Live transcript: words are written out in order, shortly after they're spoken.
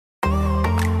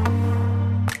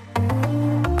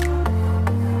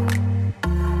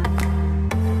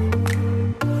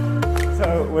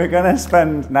we're going to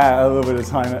spend now a little bit of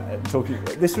time talking.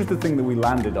 This was the thing that we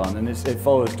landed on, and it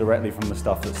follows directly from the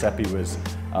stuff that Seppi was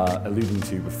alluding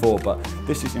to before. But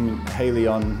this is, I mean, Haley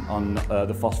on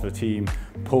the Fospha team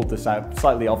pulled this out,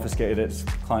 slightly obfuscated its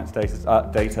client's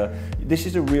data. This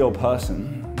is a real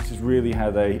person. This is really how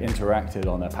they interacted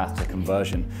on their path to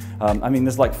conversion. I mean,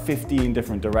 there's like 15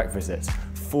 different direct visits,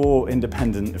 4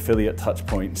 independent affiliate touch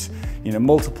points, you know,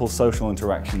 multiple social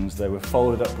interactions. They were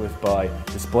followed up with by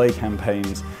display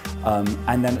campaigns,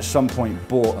 and then at some point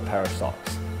bought a pair of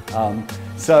socks.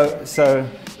 So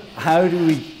how do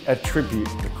we attribute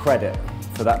the credit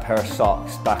for that pair of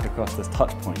socks back across this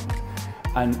touch point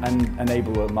and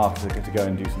enable a marketer to go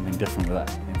and do something different with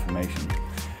that information?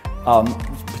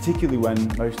 Particularly when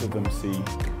most of them see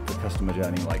the customer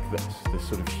journey like this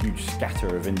sort of huge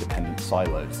scatter of independent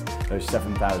silos. Those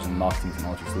 7,000 marketing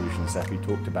technology solutions Seppi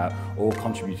talked about, all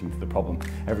contributing to the problem.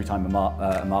 Every time a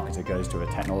marketer goes to a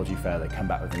technology fair, they come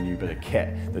back with a new bit of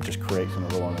kit that just creates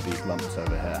another one of these lumps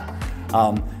over here.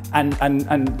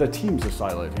 And the teams are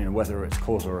siloed, you know, whether it's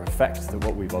cause or effect. That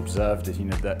what we've observed is, you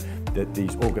know, that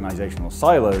these organizational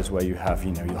silos where you have,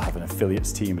 you know, you'll have an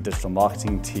affiliates team, a digital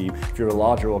marketing team. If you're a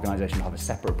larger organization, you'll have a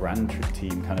separate brand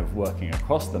team kind of working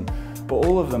across them. But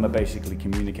all of them are basically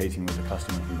communicating with the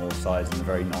customer from all sides in a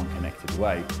very non-connected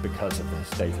way because of this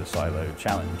data silo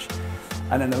challenge.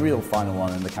 And then the real final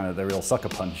one, and the real sucker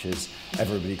punch, is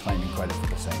everybody claiming credit for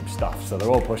the same stuff. So they're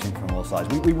all pushing from all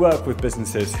sides. We work with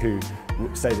businesses who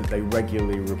say that they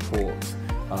regularly report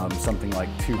something like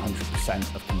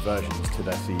 200% of conversions to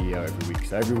their CEO every week.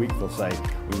 So every week they'll say,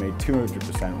 we made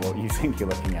 200% what you think you're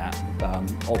looking at,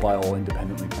 all by all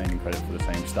independently claiming credit for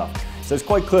the same stuff. So it's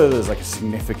quite clear there's like a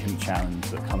significant challenge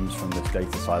that comes from this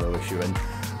data silo issue, and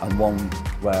one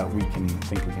where we can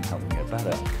help them get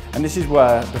better. And this is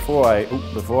where, before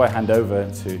I hand over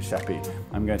to Seppi,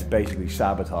 I'm going to basically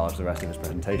sabotage the rest of his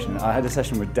presentation. I had a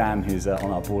session with Dan, who's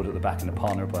on our board at the back, and a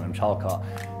partner at Blenheim Childcare,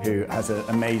 who has an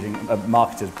amazing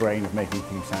marketer's brain of making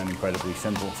things sound incredibly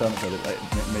simple, so much so that it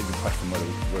made me question whether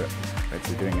we're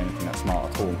actually doing anything that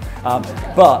smart at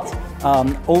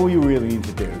all. All you really need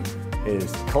to do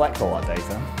is collect all that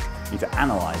data. You need to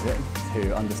analyze it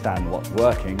to understand what's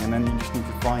working, and then you just need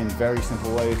to find very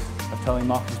simple ways of telling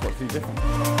marketers what to do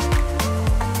differently.